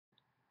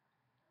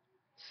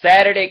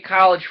Saturday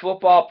college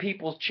football,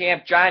 People's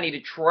Champ Johnny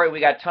Detroit. We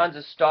got tons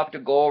of stuff to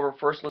go over.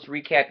 First, let's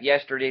recap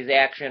yesterday's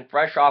action.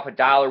 Fresh off a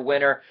dollar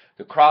winner.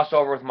 The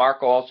crossover with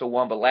Marco also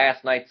won, but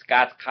last night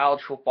Scott's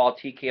college football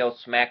TKO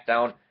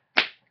Smackdown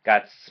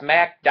got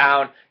smacked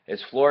down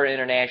as Florida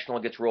International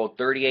gets rolled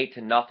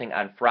 38-0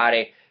 on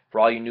Friday.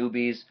 For all you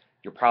newbies,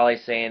 you're probably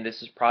saying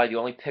this is probably the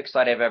only pick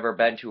site I've ever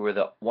been to where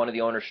one of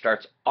the owners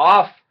starts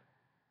off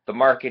the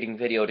marketing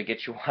video to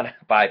get you want to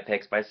buy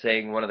picks by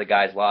saying one of the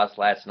guys lost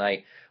last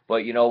night.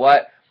 But you know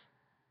what?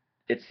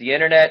 It's the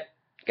internet.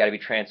 You got to be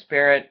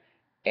transparent,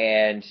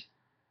 and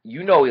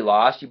you know he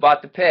lost. You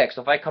bought the pick.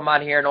 So if I come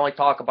on here and only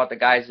talk about the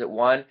guys that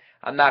won,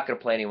 I'm not going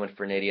to play anyone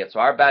for an idiot.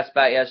 So our best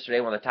bet yesterday,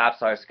 one of the top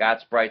stars, Scott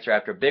Spreitzer,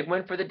 after a big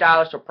win for the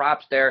dollar, so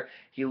props there.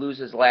 He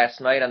loses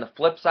last night. On the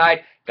flip side,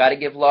 got to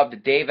give love to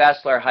Dave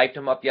Essler. Hyped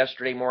him up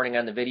yesterday morning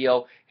on the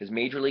video. His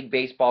Major League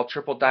Baseball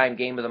triple dime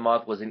game of the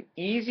month was an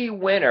easy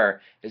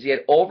winner as he had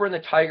over in the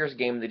Tigers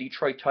game. The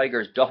Detroit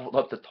Tigers doubled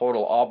up the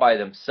total all by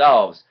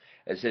themselves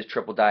as his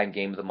triple dime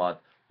game of the month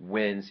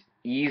wins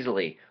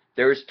easily.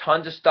 There's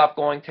tons of stuff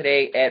going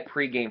today at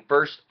pregame.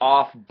 First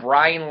off,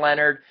 Brian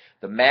Leonard,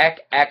 the MAC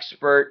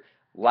expert,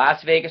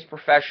 Las Vegas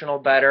professional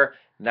bettor,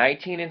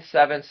 19-7,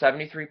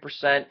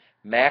 73%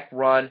 MAC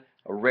run,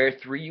 a rare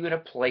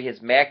 3-unit play,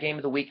 his MAC game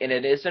of the week, and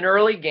it is an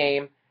early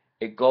game.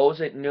 It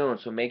goes at noon,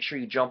 so make sure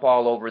you jump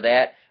all over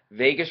that.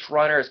 Vegas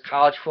runner is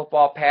college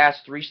football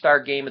pass,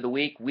 3-star game of the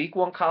week. Week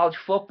 1 college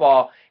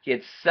football, he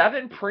had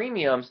 7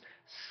 premiums,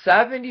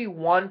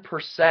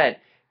 71%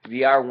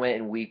 VR win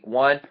in week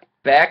 1.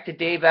 Back to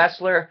Dave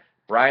Essler.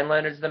 Brian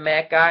Leonard's the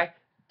MAC guy.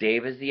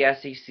 Dave is the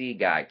SEC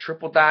guy.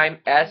 Triple dime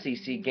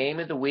SEC game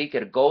of the week.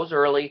 It goes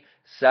early.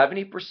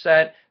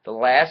 70% the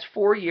last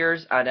 4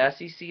 years on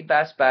SEC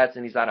best bets,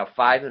 and he's on a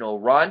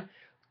 5-0 run.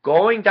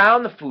 Going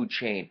down the food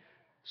chain,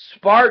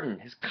 Spartan,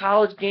 his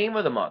college game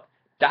of the month,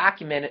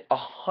 documented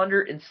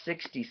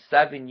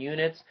 167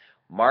 units.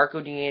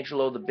 Marco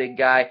D'Angelo, the big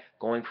guy,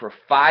 going for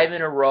 5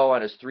 in a row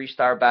on his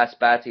 3-star best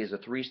bets. He has a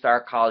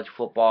 3-star college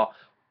football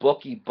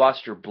bookie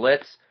buster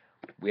blitz.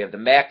 We have the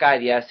MAC guy,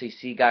 the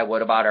SEC guy.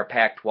 What about our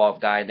Pac-12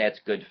 guy? And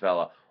that's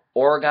Goodfella.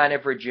 Oregon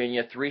and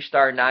Virginia,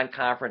 3-star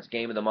non-conference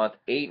game of the month.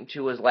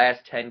 8-2 his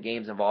last 10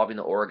 games involving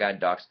the Oregon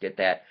Ducks. Get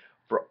that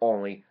for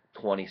only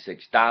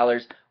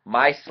 $26.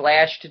 My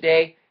slash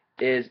today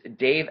is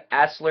Dave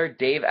Essler.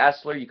 Dave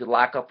Essler, you could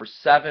lock up for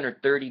 7 or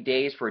 30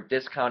 days for a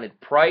discounted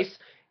price.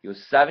 He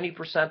was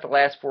 70% the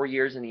last 4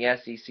 years in the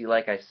SEC,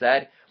 like I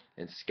said.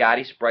 And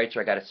Scotty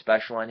Spreitzer, I got a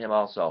special on him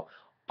also.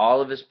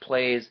 All of his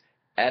plays,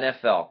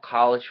 NFL,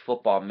 college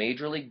football,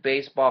 Major League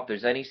Baseball. If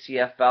there's any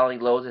CFL and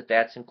he loads it,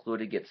 that's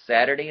included. Get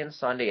Saturday and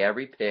Sunday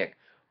every pick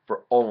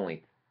for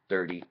only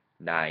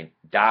 $39.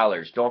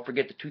 Don't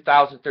forget the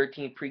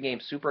 2013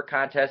 pregame Super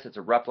Contest. It's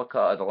a replica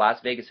of the Las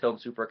Vegas Hilton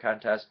Super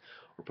Contest.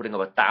 We're putting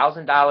up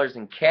 $1,000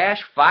 in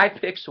cash, 5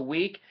 picks a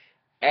week,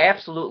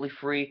 absolutely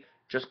free.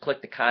 Just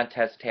click the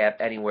contest tab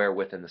anywhere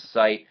within the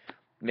site.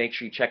 Make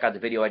sure you check out the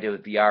video I did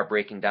with VR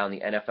breaking down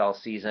the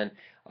NFL season.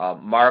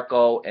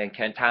 Marco and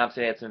Ken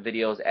Thompson had some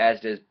videos, as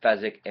did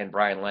Fezzik and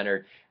Brian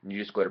Leonard. And you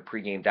just go to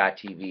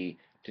pregame.tv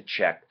to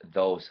check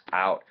those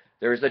out.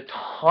 There's a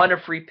ton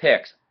of free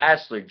picks.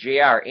 Essler,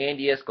 JR,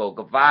 Andy Isco,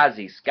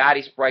 Gavazzi,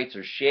 Scotty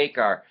Spreitzer,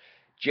 Shakar,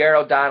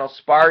 Jared O'Donnell,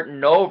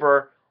 Spartan,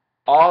 Over,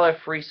 all have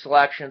free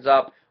selections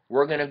up.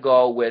 We're going to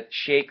go with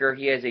Shaker.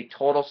 He has a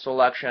total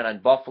selection on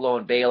Buffalo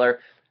and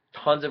Baylor.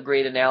 Tons of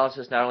great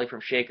analysis, not only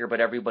from Shaker, but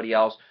everybody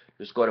else.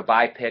 Just go to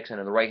Buy Picks, and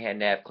on the right-hand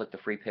nav, click the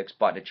Free Picks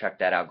button to check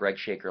that out. Greg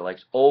Shaker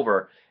likes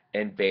Over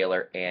in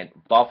Baylor and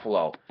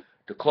Buffalo.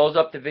 To close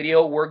up the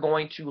video, we're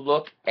going to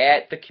look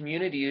at the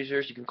community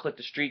users. You can click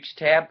the Streaks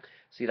tab,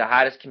 see the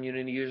hottest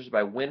community users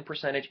by win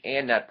percentage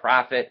and net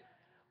profit.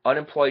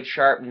 Unemployed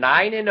Sharp,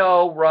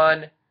 9-0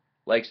 run,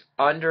 likes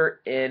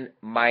under in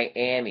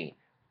Miami.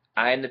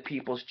 I am the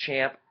People's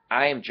Champ.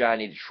 I am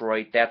Johnny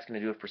Detroit. That's going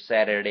to do it for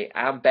Saturday.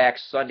 I'm back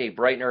Sunday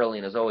bright and early,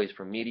 and as always,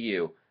 from me to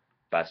you,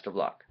 best of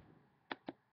luck.